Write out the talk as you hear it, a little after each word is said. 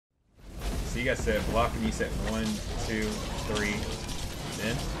So you guys said block and you said 1, 2, 3,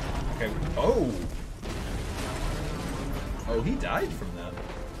 then? Okay. Oh! Oh, he died from that.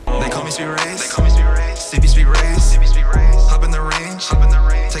 They call me cbgray, cbgray, hop in the range,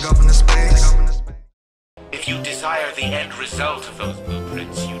 take off into space. If you desire the end result of those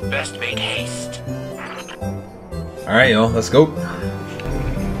blueprints, you'd best make haste. Alright, y'all, let's go.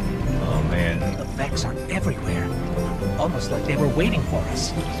 Oh, man. The Vex are everywhere. Almost like they were waiting for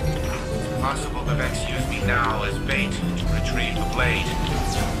us. It's possible the Vex use me now as bait to retrieve the blade.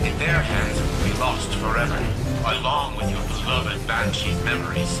 In their hands, it will be lost forever, along with your beloved Banshee's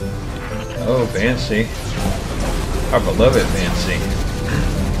memories. Oh, Banshee. Our beloved Banshee.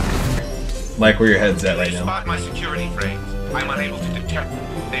 Like where your head's at right now. Spot my security frames. I'm unable to detect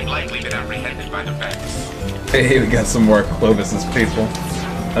them. They've likely been apprehended by the Vex. Hey, we got some more Clovis's people.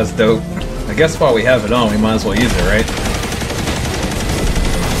 That's dope. I guess while we have it on, we might as well use it, right?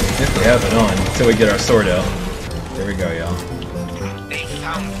 If we have it on, until we get our sword out. There we go, y'all. They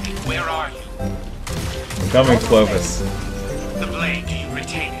found me. Where are you? I'm coming, Clovis. The blade, do you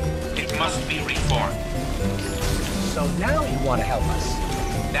retain it? It must be reformed. So now you want to help us?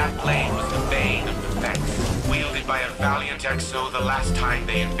 That blade was the bane of the Vex, wielded by a valiant Exo the last time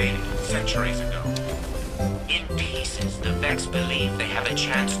they invaded centuries ago. In pieces, the Vex believe they have a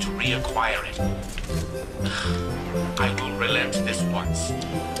chance to reacquire it. I will relent this once.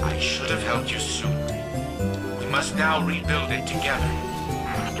 I should have helped you sooner. We must now rebuild it together.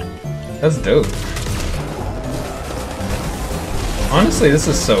 That's dope. Honestly, this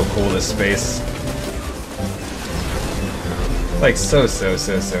is so cool, this space. Like, so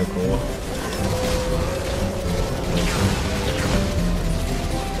cool.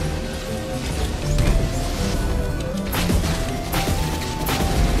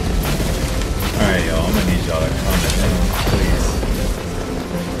 Alright, y'all, I'm gonna need y'all to comment down, please.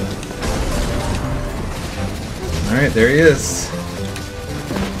 Alright, there he is.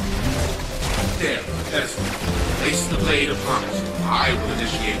 There, that's it. Place the blade upon it. I will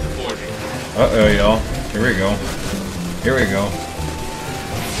initiate the forging. Uh-oh, y'all. Here we go. Here we go.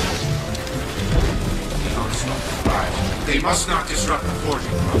 The onslaught arrived. They must not disrupt the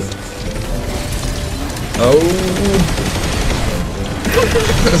forging process. Oh!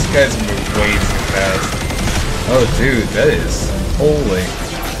 Those guys move way too fast. Oh, dude, that is... Holy.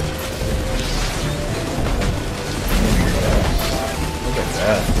 Look at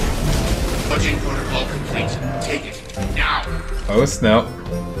that. Forging protocol complete. Take it. Now! Oh, snap.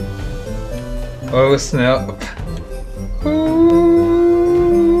 Oh, snap.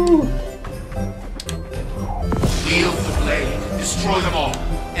 Ooh. Wield the blade. Destroy them all.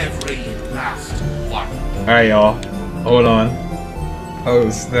 Every last one. Alright, y'all. Hold on.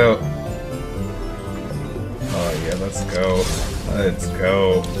 Oh, snap. Oh, yeah, let's go. Let's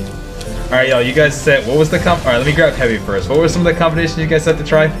go. Alright, y'all, you guys said, what was the Alright, let me grab heavy first. What were some of the combinations you guys said to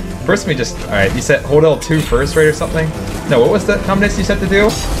try? First, let me just, alright, you said hold L2 first, right, or something? No, what was the combination you said to do?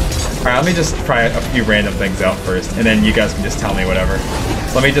 Alright, let me just try a few random things out first, and then you guys can just tell me whatever.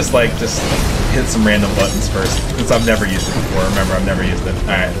 So let me just, like, hit some random buttons first, since I've never used it before. Remember, I've never used it.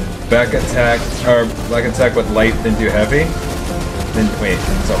 Alright, back attack with light, then do heavy. Then, wait,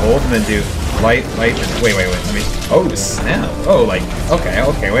 so hold, and then do light, wait, let me, oh, snap. Oh, like, okay,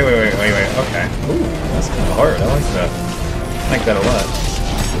 wait, okay. Ooh, that's kind of hard, I like that. I like that a lot.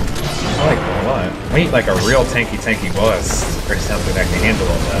 I like that a lot. We need like a real tanky boss or something that can handle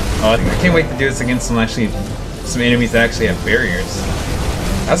all that. I can't wait to do this against some enemies that actually have barriers.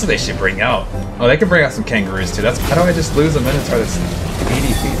 That's what they should bring out. Oh, they can bring out some kangaroos too. How do I just lose a Minotaur that's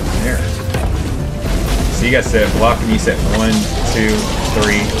 80 feet in the air? So you guys said block and you said 1, 2,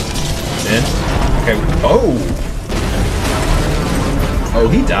 3, then? Okay, oh! Oh,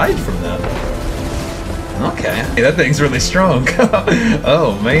 he died from that. Okay, hey, that thing's really strong.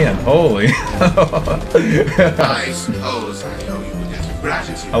 Oh man, holy. I suppose I owe you a debt of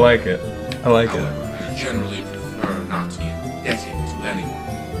gratitude. I like it. I like However, I generally prefer not to be indebted to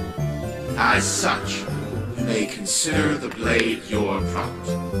anyone. As such, you may consider the blade your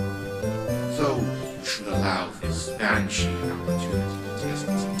property. Though you should allow this Banshee an opportunity to test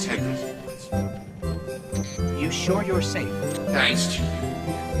its integrity. You sure you're safe? Thanks to you.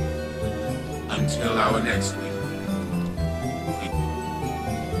 Until our next week.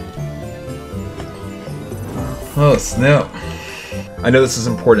 Oh, snap. I know this is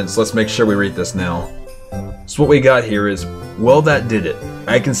important, so let's make sure we read this now. So what we got here is, well, that did it.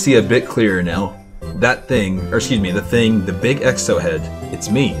 I can see a bit clearer now. That thing, or excuse me, the big exo head, it's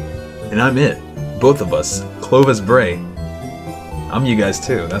me. And I'm it. Both of us. Clovis Bray. I'm you guys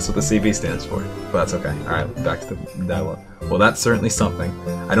too. That's what the CB stands for. But that's okay. Alright, back to the dialogue. Well, that's certainly something.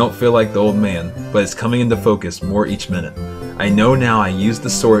 I don't feel like the old man, but it's coming into focus more each minute. I know now I used the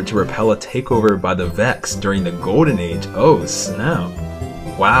sword to repel a takeover by the Vex during the Golden Age. Oh, snap.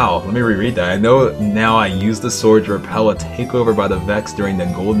 Wow, let me reread that. I know now I used the sword to repel a takeover by the Vex during the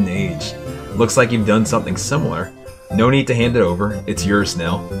Golden Age. Looks like you've done something similar. No need to hand it over. It's yours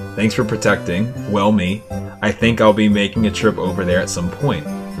now. Thanks for protecting, well, me. I think I'll be making a trip over there at some point.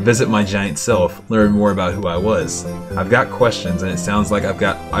 Visit my giant self, learn more about who I was. I've got questions and it sounds like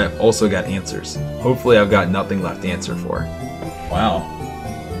I also got answers. Hopefully I've got nothing left to answer for. Wow.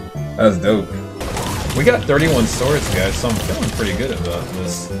 That was dope. We got 31 swords, guys, so I'm feeling pretty good about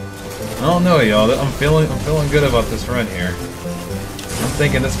this. I don't know, y'all. I'm feeling good about this run here. I'm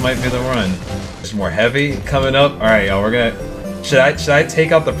thinking this might be the run. There's more heavy coming up. Alright, y'all, we're gonna... Should I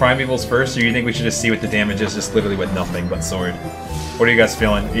take out the Primevals first, or do you think we should just see what the damage is just literally with nothing but sword? What are you guys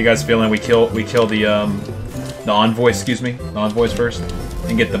feeling? Are you guys feeling we kill the envoy, excuse me? The envoys first?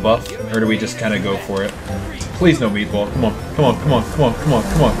 And get the buff? Or do we just kinda go for it? Please no meatball. Come on, come on, come on, come on, come on,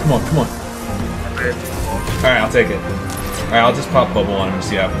 come on, come on, come on. Alright, I'll take it. Alright, I'll just pop bubble on him and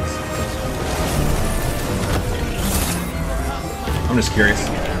see what happens. I'm just curious.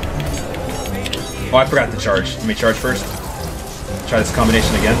 Oh, I forgot to charge. Let me charge first. Try this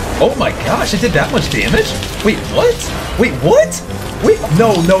combination again. Oh my gosh, it did that much damage? Wait, what? Wait, what? Wait,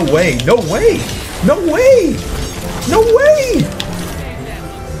 no way, no way! No way! No way!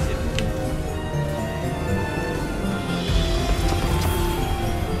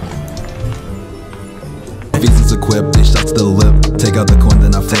 Visas equipped, they shot to the lip. Take out the coin,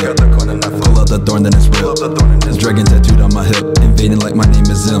 then I flip. Pull out the thorn, then it's ripped. Dragon tattooed on my hip. Invading like my name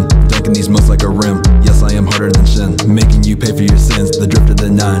is Zim. Dunking these moves like a rim. Yes, I am harder than Shin. Making you pay for your sins. The drift of the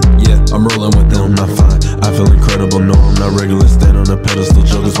 9. Yeah, I'm rolling with them. I'm not fine. I feel incredible. No, I'm not regular. Stand on a pedestal.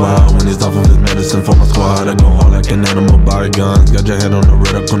 Joker's wild. When he's off of his medicine for my squad, I go hard like an animal. Bygones. Got your head on the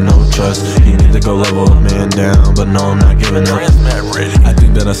reticle, no trust. You need to go level a man down. But no, I'm not giving up. I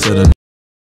think that I said enough.